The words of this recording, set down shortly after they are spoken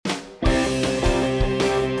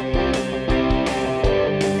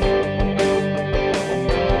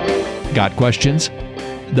Got questions?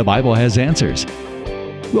 The Bible has answers.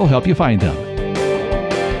 We'll help you find them.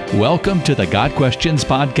 Welcome to the Got Questions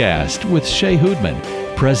podcast with Shay Hoodman,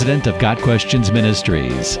 president of Got Questions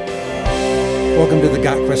Ministries. Welcome to the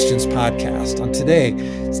Got Questions podcast. On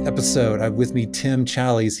today's episode, I have with me Tim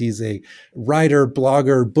Challies. He's a writer,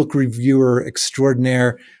 blogger, book reviewer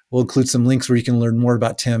extraordinaire. We'll include some links where you can learn more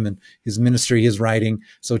about Tim and his ministry, his writing.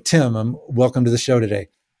 So Tim, welcome to the show today.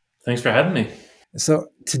 Thanks for having me. So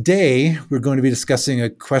today we're going to be discussing a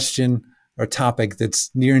question or topic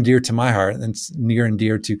that's near and dear to my heart, and it's near and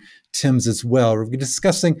dear to Tim's as well. We're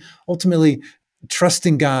discussing ultimately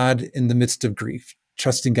trusting God in the midst of grief,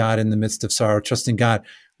 trusting God in the midst of sorrow, trusting God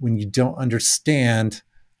when you don't understand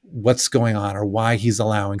what's going on or why he's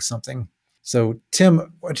allowing something. So Tim,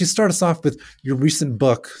 why don't you start us off with your recent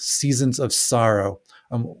book, Seasons of Sorrow?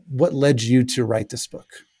 What led you to write this book?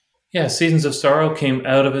 Yeah, Seasons of Sorrow came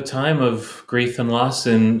out of a time of grief and loss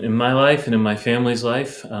in my life and in my family's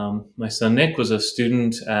life. My son Nick was a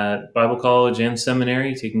student at Bible college and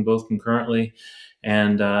seminary, taking both concurrently.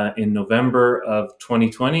 And in November of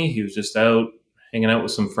 2020, he was just out hanging out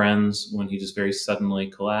with some friends when he just very suddenly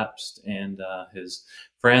collapsed. And his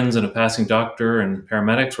friends and a passing doctor and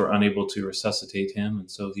paramedics were unable to resuscitate him. And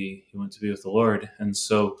so he went to be with the Lord. And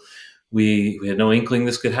so we had no inkling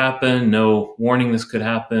this could happen, no warning this could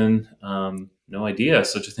happen, no idea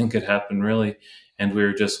such a thing could happen, really. And we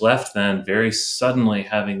were just left then very suddenly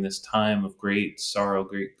having this time of great sorrow,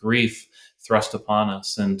 great grief thrust upon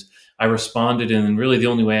us. And I responded in really the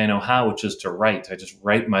only way I know how, which is to write. I just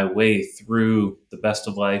write my way through the best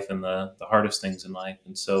of life and the hardest things in life.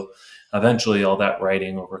 And so eventually all that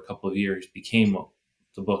writing over a couple of years became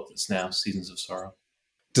the book that's now Seasons of Sorrow.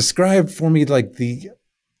 Describe for me like the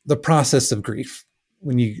process of grief.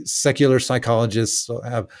 When you secular psychologists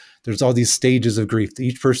there's all these stages of grief that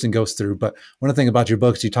each person goes through. But one thing about your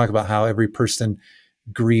books, you talk about how every person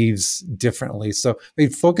grieves differently. So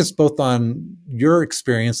maybe focus both on your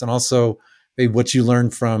experience and also maybe what you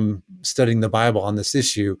learned from studying the Bible on this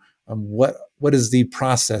issue. What is the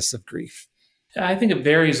process of grief? I think it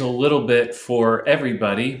varies a little bit for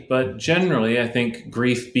everybody, but generally I think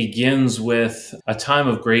grief begins with a time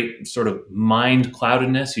of great sort of mind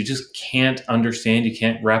cloudedness. You just can't understand, you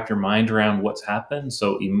can't wrap your mind around what's happened.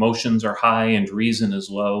 So emotions are high and reason is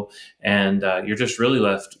low, and you're just really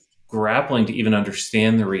left grappling to even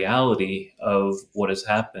understand the reality of what has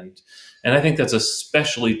happened. And I think that's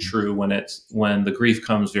especially true when the grief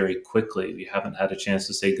comes very quickly. You haven't had a chance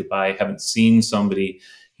to say goodbye, haven't seen somebody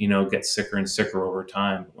get sicker and sicker over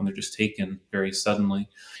time when they're just taken very suddenly.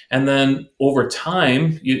 And then over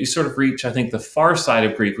time, you sort of reach, I think, the far side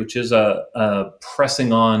of grief, which is a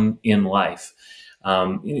pressing on in life.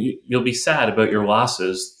 You'll be sad about your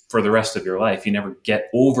losses for the rest of your life. You never get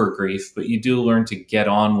over grief, but you do learn to get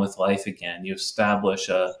on with life again. You establish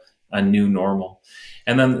a new normal.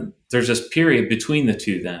 And then there's this period between the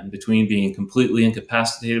two then, between being completely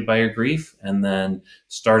incapacitated by your grief and then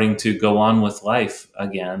starting to go on with life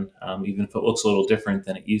again, even if it looks a little different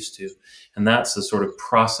than it used to. And that's the sort of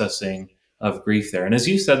processing of grief there. And as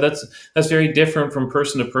you said, that's very different from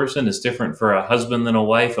person to person. It's different for a husband than a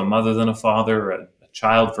wife, a mother than a father, a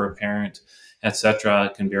child for a parent, etc.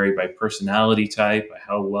 It can vary by personality type, by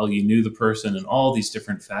how well you knew the person, and all these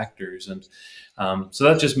different factors. And so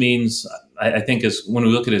that just means, I think, as when we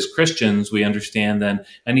look at it as Christians, we understand then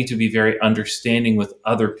I need to be very understanding with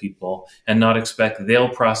other people and not expect they'll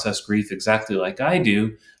process grief exactly like I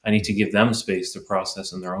do. I need to give them space to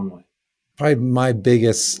process in their own way. Probably my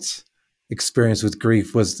biggest experience with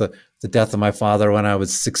grief was the death of my father when I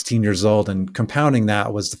was 16 years old. And compounding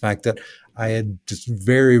that was the fact that I had just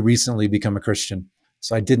very recently become a Christian.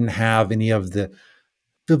 So I didn't have any of the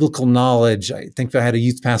biblical knowledge. I think I had a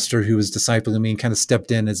youth pastor who was discipling me and kind of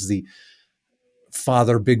stepped in as the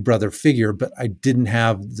father, big brother figure, but I didn't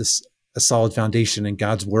have a solid foundation in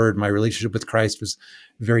God's word. My relationship with Christ was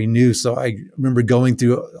very new. So I remember going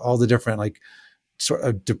through all the different sort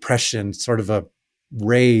of depression, sort of a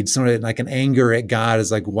rage, sort of like an anger at God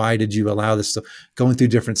is like, why did you allow this? So going through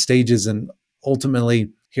different stages, and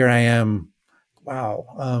ultimately here I am,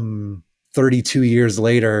 32 years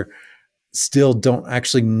later, still don't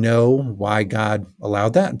actually know why God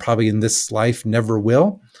allowed that, and probably in this life never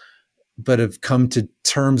will, but have come to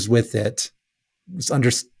terms with it,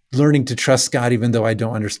 learning to trust God even though I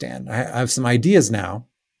don't understand. I have some ideas now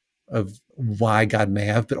of why God may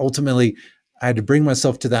have, but ultimately I had to bring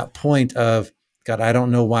myself to that point of, God, I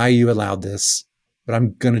don't know why you allowed this, but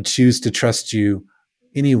I'm going to choose to trust you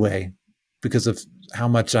anyway because of how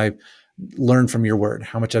much I've learned from your word,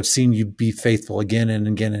 how much I've seen you be faithful again and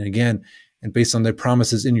again and again. And based on the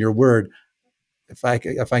promises in your word,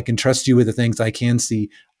 if I can trust you with the things I can see,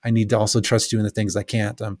 I need to also trust you in the things I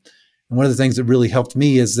can't. And one of the things that really helped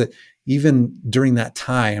me is that even during that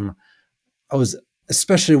time, I was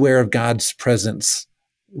especially aware of God's presence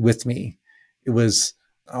with me. It was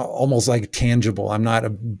almost like tangible. I'm not a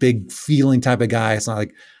big feeling type of guy. It's not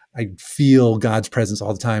like I feel God's presence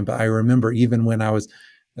all the time. But I remember even when I was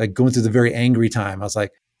like going through the very angry time, I was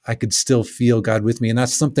like, I could still feel God with me. And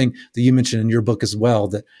that's something that you mentioned in your book as well,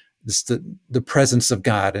 that it's the presence of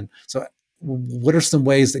God. And so what are some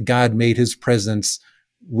ways that God made his presence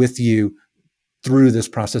with you through this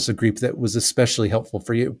process of grief that was especially helpful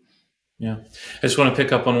for you? Yeah. I just want to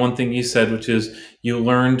pick up on one thing you said, which is you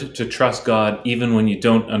learned to trust God even when you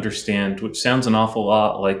don't understand, which sounds an awful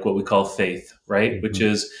lot like what we call faith, right? Mm-hmm. Which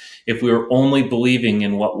is if we were only believing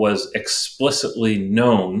in what was explicitly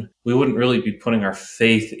known, we wouldn't really be putting our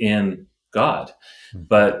faith in God. Mm-hmm.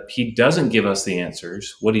 But he doesn't give us the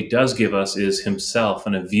answers. What he does give us is himself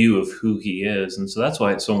and a view of who he is. And so that's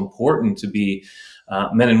why it's so important to be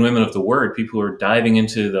men and women of the word, people who are diving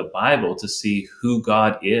into the Bible to see who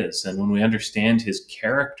God is. And when we understand his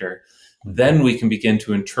character, then we can begin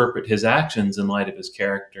to interpret his actions in light of his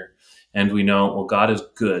character. And we know, well, God is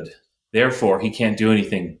good. Therefore, he can't do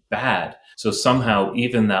anything bad. So somehow,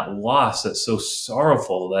 even that loss that's so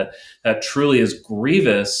sorrowful, that truly is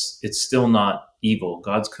grievous, it's still not evil.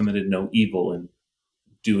 God's committed no evil in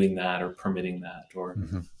doing that or permitting that or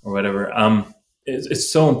whatever.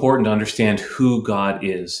 It's so important to understand who God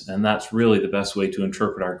is, and that's really the best way to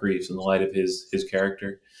interpret our griefs in the light of his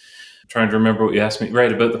character. I'm trying to remember what you asked me,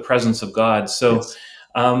 right, about the presence of God. So Yes.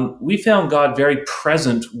 We found God very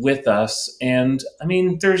present with us, and I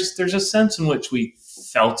mean, there's a sense in which we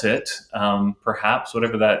felt it, perhaps,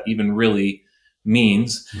 whatever that even really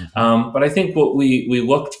means. But I think what we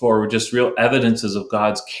looked for were just real evidences of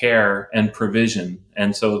God's care and provision.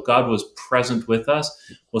 And so if God was present with us,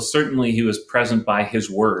 well, certainly he was present by his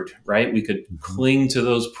word, right? We could cling to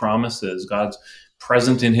those promises. God's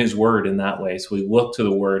present in his word in that way. So we look to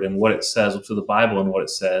the word and what it says, look to the Bible and what it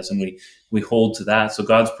says, and we hold to that. So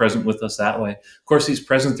God's present with us that way. Of course, he's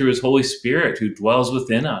present through his Holy Spirit who dwells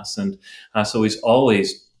within us. And so he's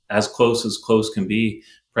always as close can be,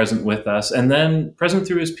 present with us, and then present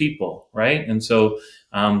through his people, right? And so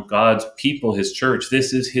God's people, his church,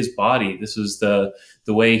 this is his body. This is the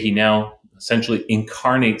way he now essentially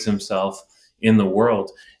incarnates himself in the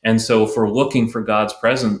world. And so if we're looking for God's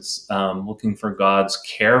presence, looking for God's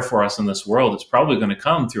care for us in this world, it's probably going to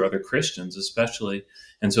come through other Christians, especially.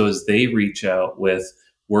 And so as they reach out with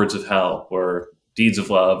words of help or deeds of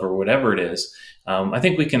love or whatever it is, I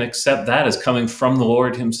think we can accept that as coming from the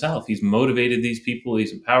Lord himself. He's motivated these people.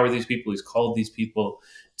 He's empowered these people. He's called these people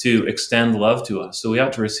to extend love to us. So we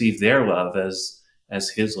ought to receive their love as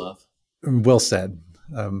his love. Well said.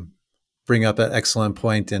 Bring up an excellent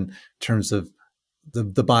point in terms of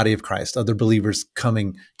the body of Christ, other believers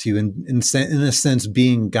coming to you, in a sense,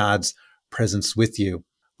 being God's presence with you.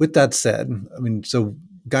 With that said, I mean, so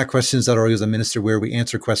Got Questions is a ministry where we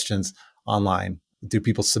answer questions online. Through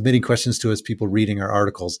people submitting questions to us, people reading our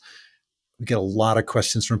articles. We get a lot of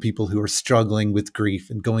questions from people who are struggling with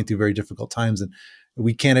grief and going through very difficult times. And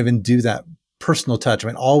we can't even do that personal touch. I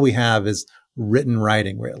mean, all we have is written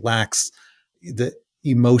writing where it lacks the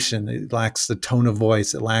emotion, it lacks the tone of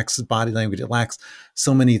voice, it lacks body language, it lacks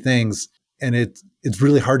so many things. And it's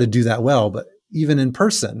really hard to do that well. But even in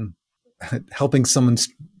person, helping someone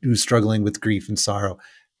who's struggling with grief and sorrow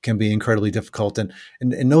can be incredibly difficult. And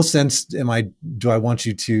in no sense do I want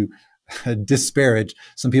you to disparage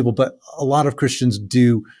some people, but a lot of Christians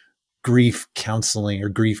do grief counseling or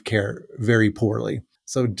grief care very poorly.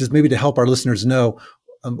 So just maybe to help our listeners know,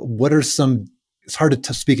 what are some, it's hard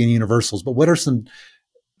to speak in universals, but what are some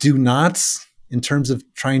do nots in terms of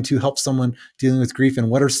trying to help someone dealing with grief? And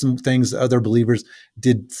what are some things that other believers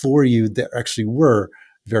did for you that actually were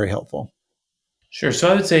very helpful? Sure.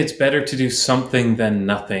 So I would say it's better to do something than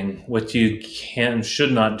nothing. What you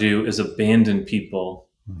should not do is abandon people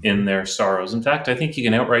in their sorrows. In fact, I think you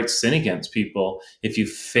can outright sin against people if you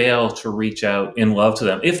fail to reach out in love to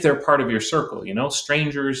them, if they're part of your circle,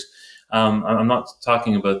 strangers. I'm not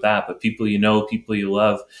talking about that, but people people you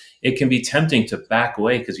love. It can be tempting to back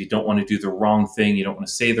away because you don't want to do the wrong thing. You don't want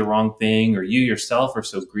to say the wrong thing, or you yourself are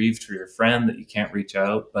so grieved for your friend that you can't reach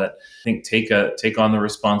out. But I think take on the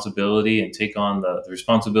responsibility and take on the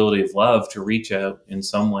responsibility of love to reach out in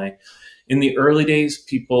some way. In the early days,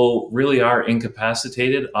 people really are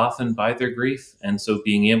incapacitated often by their grief. And so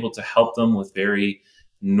being able to help them with very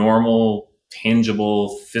normal,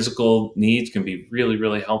 tangible physical needs can be really,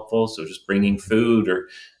 really helpful. So just bringing food or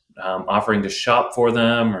offering to shop for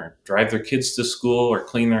them or drive their kids to school or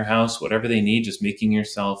clean their house, whatever they need, just making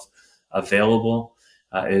yourself available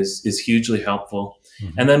is hugely helpful.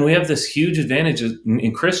 Mhm. And then we have this huge advantage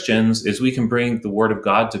in Christians is we can bring the word of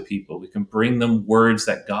God to people. We can bring them words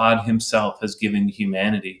that God himself has given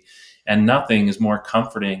humanity. And nothing is more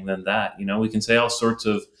comforting than that. We can say all sorts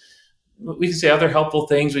of we can say other helpful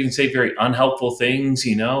things. We can say very unhelpful things,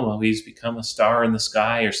 well, he's become a star in the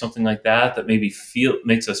sky or something like that, that maybe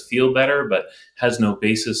makes us feel better, but has no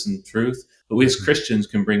basis in truth. But we as Mhm. Christians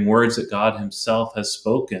can bring words that God himself has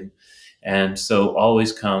spoken. And so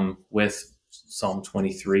always come with Psalm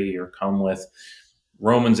 23 or come with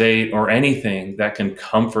Romans 8 or anything that can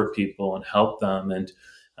comfort people and help them and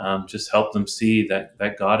just help them see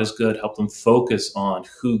that God is good, help them focus on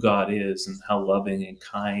who God is and how loving and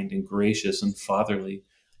kind and gracious and fatherly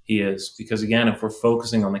he is. Because again, if we're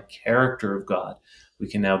focusing on the character of God, we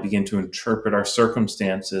can now begin to interpret our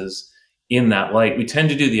circumstances in that light. We tend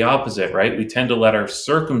to do the opposite, right? We tend to let our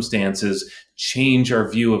circumstances change our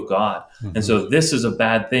view of God. And Mhm. so this is a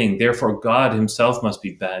bad thing. Therefore, God himself must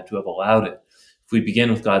be bad to have allowed it. If we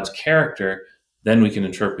begin with God's character, then we can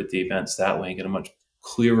interpret the events that way and get a much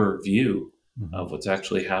clearer view Mhm. of what's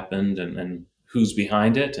actually happened and who's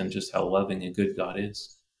behind it and just how loving and good God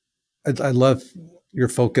is. I love your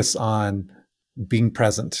focus on being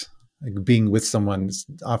present, like being with someone,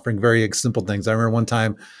 offering very simple things. I remember one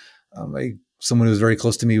time, someone who was very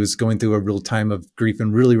close to me was going through a real time of grief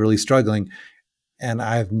and really, really struggling. And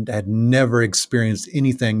had never experienced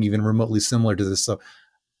anything even remotely similar to this. So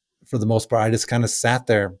for the most part, I just kind of sat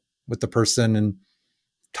there with the person and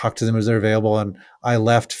talked to them as they're available. And I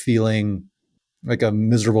left feeling like a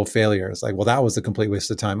miserable failure. It's like, well, that was a complete waste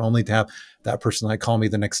of time, only to have that person like call me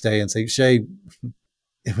the next day and say, Shay,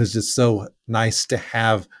 it was just so nice to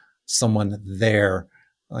have someone there.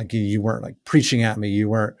 Like you weren't like preaching at me.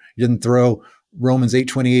 You didn't throw Romans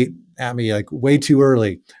 8:28 at me like way too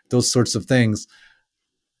early, those sorts of things.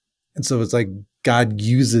 And so it's like God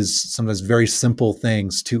uses sometimes very simple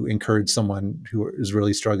things to encourage someone who is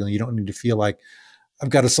really struggling. You don't need to feel like I've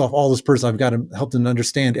got to solve all this person. I've got to help them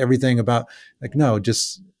understand everything about, like, no,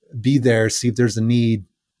 just be there, see if there's a need,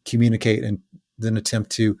 communicate, and then attempt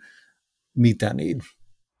to meet that need.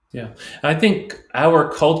 Yeah. I think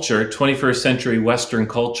our culture, 21st century Western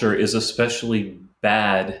culture, is especially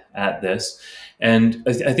bad at this. And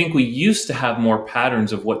I think we used to have more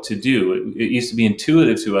patterns of what to do. It used to be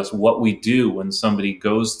intuitive to us what we do when somebody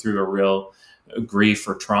goes through a real grief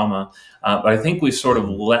or trauma. But I think we've sort of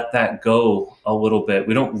Mhm. let that go a little bit.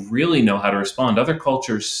 We don't really know how to respond. Other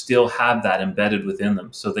cultures still have that embedded within them.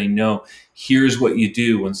 So they know here's what you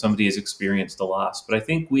do when somebody has experienced a loss. But I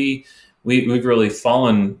think we've really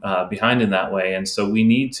fallen behind in that way, and so we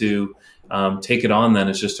need to take it on then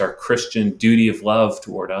as just our Christian duty of love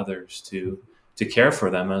toward others to care for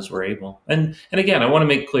them as we're able. And again, I want to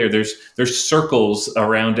make clear there's circles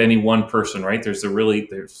around any one person, right? There's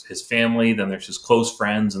his family, then there's his close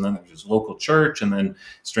friends, and then there's his local church, and then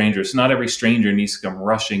strangers. Not every stranger needs to come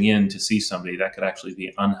rushing in to see somebody. That could actually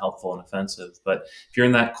be unhelpful and offensive. But if you're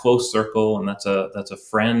in that close circle and that's a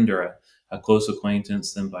friend or a close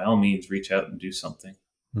acquaintance, then by all means reach out and do something.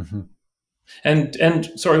 Mhm.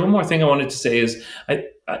 And sorry, one more thing I wanted to say is I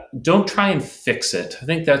don't try and fix it. I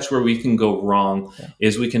think that's where we can go wrong. Yeah.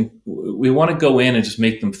 Is we want to go in and just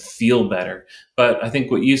make them feel better. But I think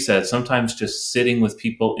what you said, sometimes just sitting with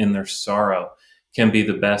people in their sorrow can be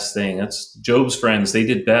the best thing. That's Job's friends. They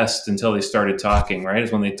did best until they started talking. Right,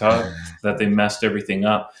 is when they talked that they messed everything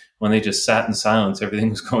up. When they just sat in silence,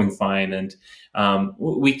 everything was going fine. And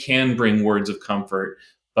we can bring words of comfort.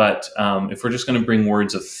 But if we're just going to bring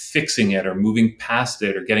words of fixing it or moving past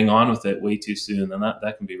it or getting on with it way too soon, then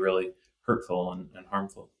that can be really hurtful and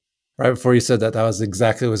harmful. Right before you said that, that was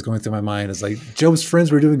exactly what was going through my mind. It's like Job's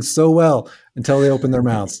friends were doing so well until they opened their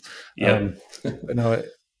mouths. Yep. But no,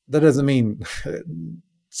 that doesn't mean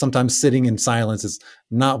sometimes sitting in silence is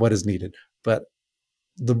not what is needed, but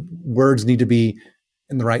the words need to be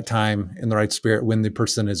in the right time, in the right spirit when the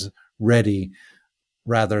person is ready,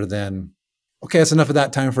 rather than, okay, that's enough of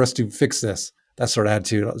that time for us to fix this. That sort of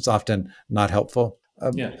attitude is often not helpful.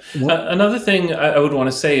 Yeah. What, Another thing I would want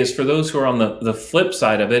to say is for those who are on the flip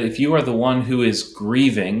side of it, if you are the one who is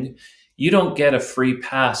grieving, you don't get a free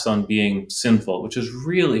pass on being sinful, which is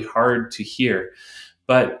really hard to hear.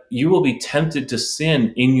 But you will be tempted to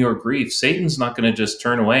sin in your grief. Satan's not going to just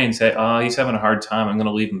turn away and say, oh, he's having a hard time. I'm going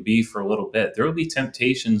to leave him be for a little bit. There will be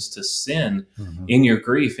temptations to sin Mhm. in your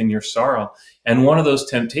grief, in your sorrow. And one of those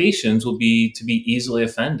temptations will be to be easily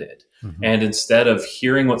offended And instead of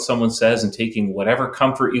hearing what someone says and taking whatever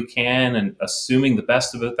comfort you can and assuming the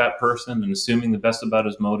best about that person and assuming the best about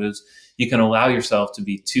his motives, you can allow yourself to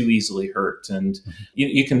be too easily hurt. And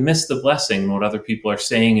you can miss the blessing in what other people are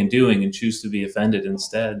saying and doing and choose to be offended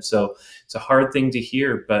instead. So it's a hard thing to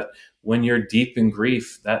hear, but when you're deep in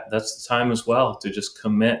grief, that's the time as well to just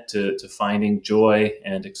commit to finding joy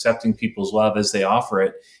and accepting people's love as they offer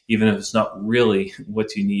it, even if it's not really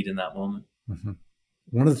what you need in that moment. Mm-hmm.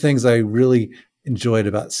 One of the things I really enjoyed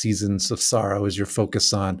about Seasons of Sorrow is your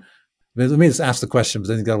focus on, let me just ask the question,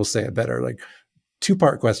 but I think God will say it better. Like,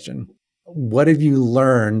 two-part question. What have you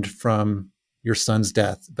learned from your son's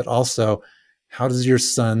death? But also, how does your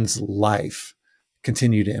son's life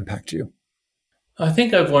continue to impact you? I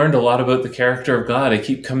think I've learned a lot about the character of God. I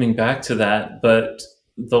keep coming back to that, but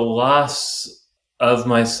the loss of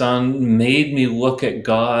my son made me look at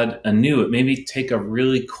God anew. It made me take a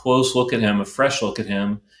really close look at him, a fresh look at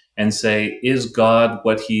him, and say, is God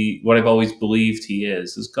what I've always believed he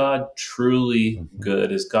is? Is God truly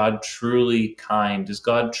good? Is God truly kind? Is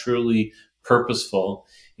God truly purposeful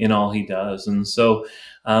in all he does? And so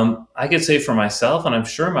I could say for myself, and I'm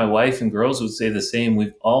sure my wife and girls would say the same,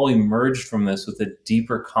 we've all emerged from this with a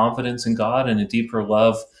deeper confidence in God and a deeper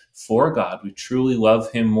love for God. We truly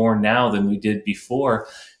love him more now than we did before,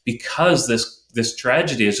 because this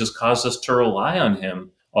tragedy has just caused us to rely on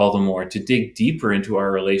him all the more, to dig deeper into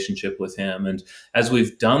our relationship with him. And as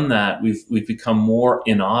we've done that, we've become more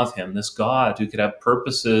in awe of him, this God who could have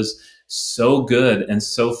purposes so good and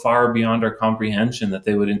so far beyond our comprehension that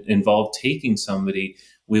they would involve taking somebody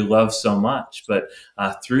we love so much. But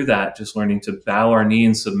through that, just learning to bow our knee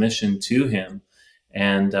in submission to him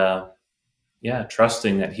and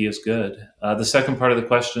trusting that he is good. The second part of the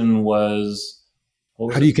question was,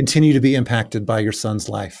 how do you continue to be impacted by your son's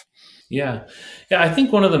life? Yeah. I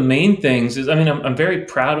think one of the main things is, I'm very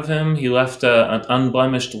proud of him. He left an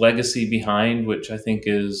unblemished legacy behind, which I think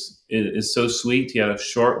is so sweet. He had a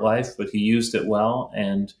short life, but he used it well.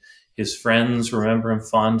 And his friends remember him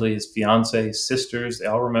fondly. His fiance, his sisters, they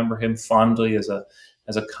all remember him fondly as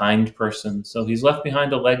a kind person. So he's left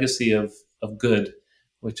behind a legacy of good,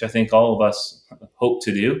 which I think all of us hope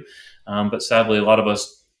to do. But sadly, a lot of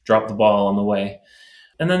us drop the ball on the way.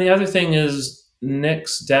 And then the other thing is,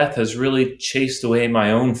 Nick's death has really chased away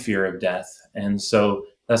my own fear of death. And so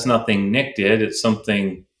that's nothing Nick did. It's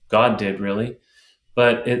something God did, really.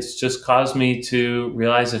 But it's just caused me to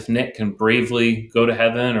realize if Nick can bravely go to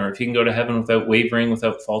heaven, or if he can go to heaven without wavering,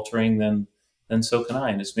 without faltering, then so can I.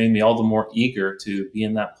 And it's made me all the more eager to be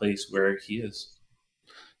in that place where he is.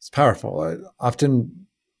 It's powerful. Often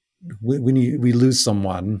when we lose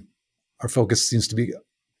someone, our focus seems to be,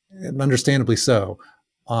 and understandably so,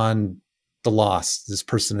 on the loss. This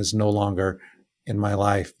person is no longer in my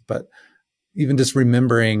life. But even just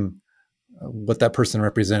remembering what that person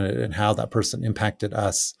represented and how that person impacted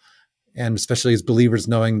us, and especially as believers,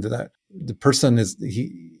 knowing that the person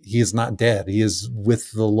he is not dead. He is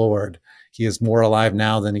with the Lord. He is more alive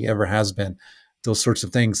now than he ever has been. Those sorts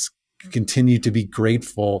of things continue to be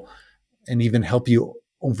grateful and even help you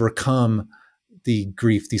overcome the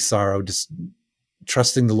grief, the sorrow, just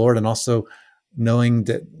trusting the Lord, and also knowing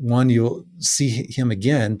that, one, you'll see him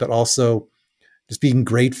again, but also just being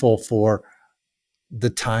grateful for the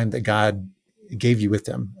time that God gave you with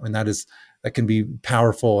him. And that can be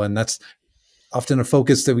powerful. And that's often a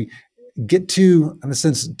focus that we get to, in a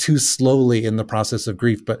sense, too slowly in the process of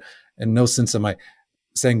grief. But in no sense am I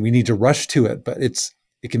saying we need to rush to it, but it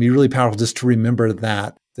can be really powerful just to remember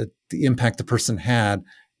that the impact the person had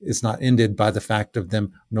is not ended by the fact of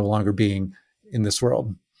them no longer being in this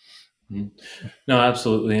world. No,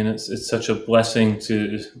 absolutely. And it's such a blessing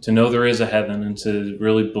to know there is a heaven, and to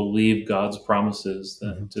really believe God's promises,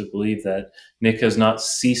 to believe that Nick has not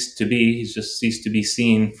ceased to be. He's just ceased to be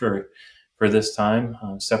seen for this time,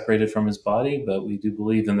 separated from his body. But we do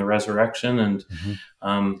believe in the resurrection, and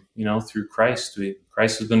through Christ,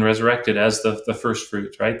 Christ has been resurrected as the first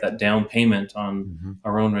fruit, right? That down payment on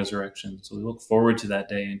our own resurrection. So we look forward to that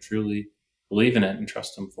day and truly believe in it and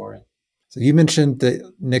trust him for it. So you mentioned that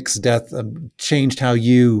Nick's death changed how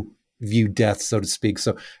you view death, so to speak.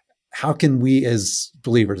 So how can we as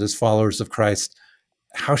believers, as followers of Christ,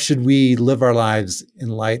 how should we live our lives in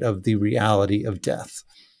light of the reality of death?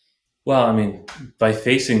 Well, by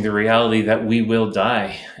facing the reality that we will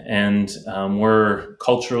die. And we're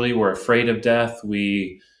afraid of death.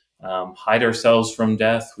 We hide ourselves from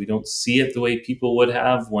death. We don't see it the way people would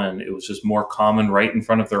have when it was just more common right in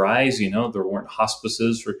front of their eyes. There weren't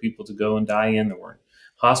hospices for people to go and die in. There weren't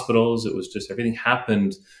hospitals. It was just everything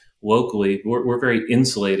happened locally. We're very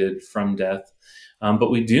insulated from death.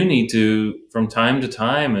 But we do need to, from time to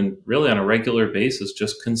time and really on a regular basis,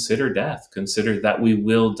 just consider death, consider that we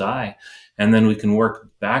will die. And then we can work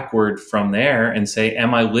backward from there and say,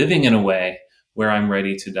 am I living in a way where I'm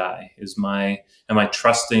ready to die? Am I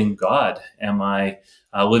trusting God? Am I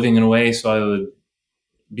living in a way so I would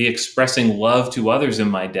be expressing love to others in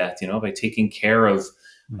my death, by taking care of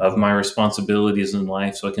my responsibilities in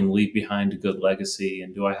life so I can leave behind a good legacy?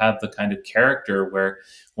 And do I have the kind of character where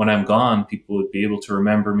when I'm gone, people would be able to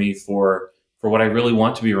remember me for what I really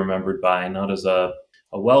want to be remembered by, not as a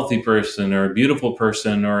wealthy person or a beautiful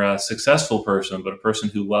person or a successful person, but a person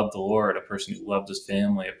who loved the Lord, a person who loved his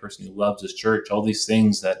family, a person who loved his church, all these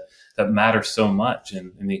things that matter so much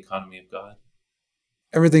in the economy of God.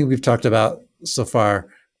 Everything we've talked about so far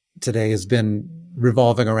today has been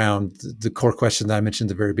revolving around the core question that I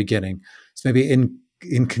mentioned at the very beginning. So maybe in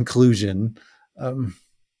conclusion,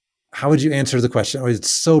 how would you answer the question? It's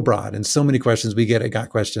so broad, and so many questions we get at Got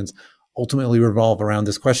Questions ultimately revolve around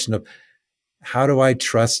this question of, how do I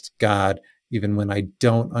trust God even when I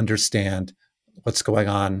don't understand what's going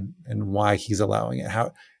on and why he's allowing it?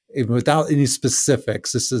 How, even without any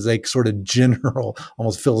specifics, this is a sort of general,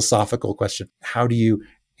 almost philosophical question. How do you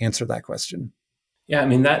answer that question? Yeah, I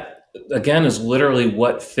mean, that again is literally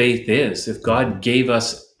what faith is. If God gave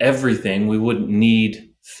us everything, we wouldn't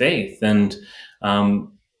need faith. And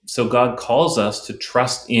so God calls us to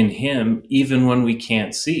trust in him even when we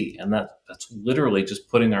can't see. And that's literally just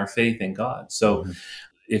putting our faith in God. So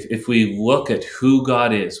if we look at who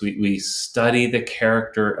God is, we study the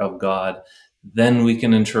character of God, then we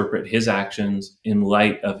can interpret his actions in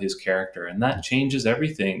light of his character. And that changes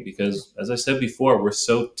everything because, as I said before, we're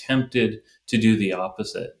so tempted to do the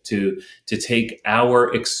opposite, to take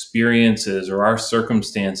our experiences or our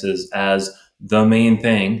circumstances as the main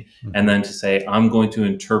thing, and then to say, I'm going to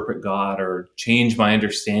interpret God or change my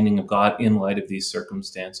understanding of God in light of these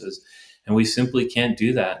circumstances. And we simply can't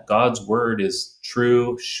do that. God's word is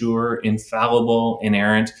true, sure, infallible,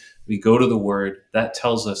 inerrant. We go to the word that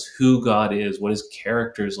tells us who God is, what his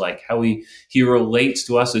character is like, how he relates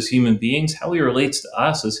to us as human beings, how he relates to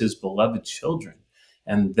us as his beloved children.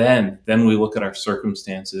 And then we look at our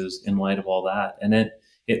circumstances in light of all that. And it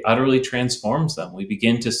utterly transforms them. We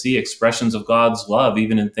begin to see expressions of God's love,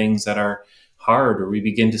 even in things that are hard, or we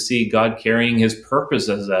begin to see God carrying his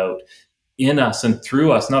purposes out in us and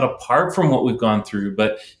through us, not apart from what we've gone through,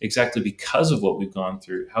 but exactly because of what we've gone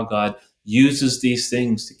through, how God uses these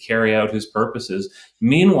things to carry out his purposes.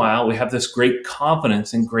 Meanwhile, we have this great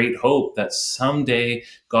confidence and great hope that someday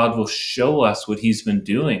God will show us what he's been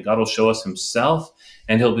doing. God will show us himself,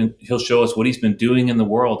 and he'll show us what he's been doing in the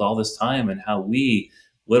world all this time, and how we,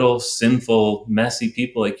 little sinful, messy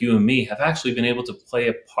people like you and me, have actually been able to play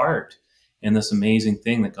a part in this amazing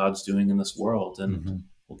thing that God's doing in this world. And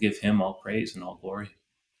we'll give him all praise and all glory.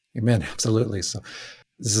 Amen. Absolutely. So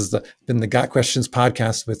this has been the Got Questions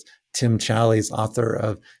podcast with Tim Challies, author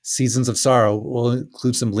of Seasons of Sorrow. We'll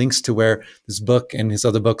include some links to where this book and his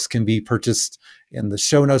other books can be purchased in the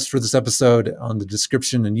show notes for this episode, on the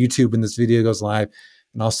description and YouTube when this video goes live,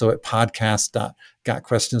 and also at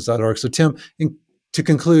podcast.gotquestions.org. So Tim, to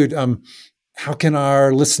conclude, how can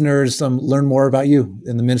our listeners learn more about you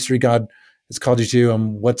and the ministry God has called you to?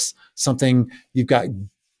 What's something you've got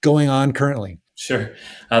going on currently? Sure.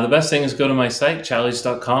 The best thing is go to my site,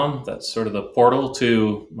 challies.com. That's sort of the portal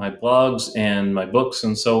to my blogs and my books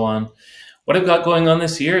and so on. What I've got going on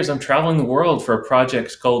this year is I'm traveling the world for a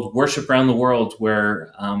project called Worship Around the World,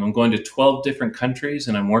 where I'm going to 12 different countries,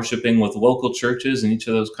 and I'm worshiping with local churches in each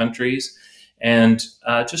of those countries, and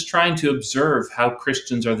just trying to observe how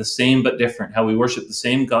Christians are the same but different, how we worship the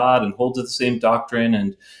same God and hold to the same doctrine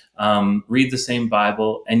and read the same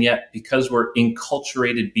Bible, and yet because we're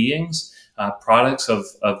enculturated beings, products of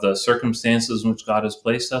the circumstances in which God has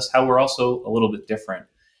placed us, how we're also a little bit different.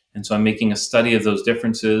 And so I'm making a study of those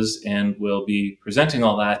differences, and we'll be presenting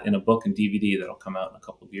all that in a book and DVD that'll come out in a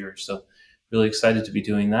couple of years. So really excited to be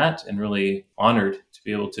doing that, and really honored to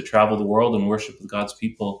be able to travel the world and worship with God's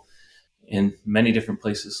people in many different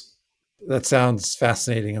places. That sounds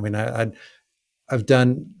fascinating. I mean, I've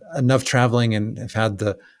done enough traveling and have had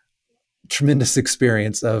the tremendous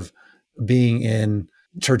experience of being in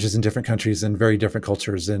churches in different countries and very different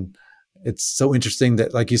cultures. And it's so interesting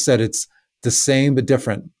that, like you said, it's the same but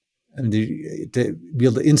different. And to be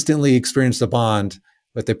able to instantly experience the bond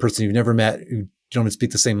with a person you've never met, who don't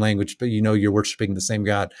speak the same language, but you're worshiping the same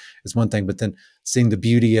God, is one thing. But then seeing the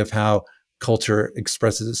beauty of how culture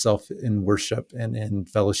expresses itself in worship and in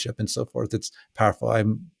fellowship and so forth, it's powerful. I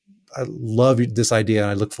love this idea,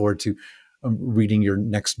 and I look forward to reading your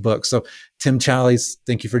next book. So Tim Challies,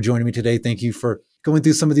 thank you for joining me today. Thank you for going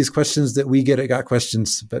through some of these questions that we get at Got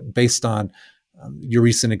Questions, but based on your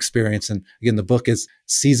recent experience. And again, the book is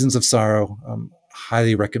Seasons of Sorrow.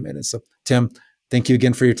 Highly recommended. So, Tim, thank you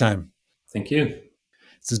again for your time. Thank you.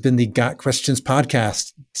 This has been the Got Questions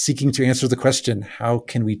podcast, seeking to answer the question, how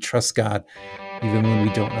can we trust God even when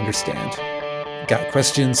we don't understand? Got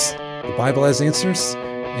Questions, the Bible has answers,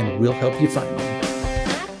 and we'll help you find them.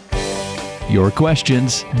 Your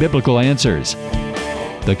questions, biblical answers.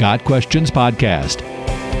 The Got Questions podcast.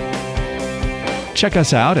 Check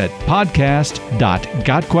us out at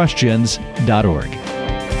podcast.gotquestions.org.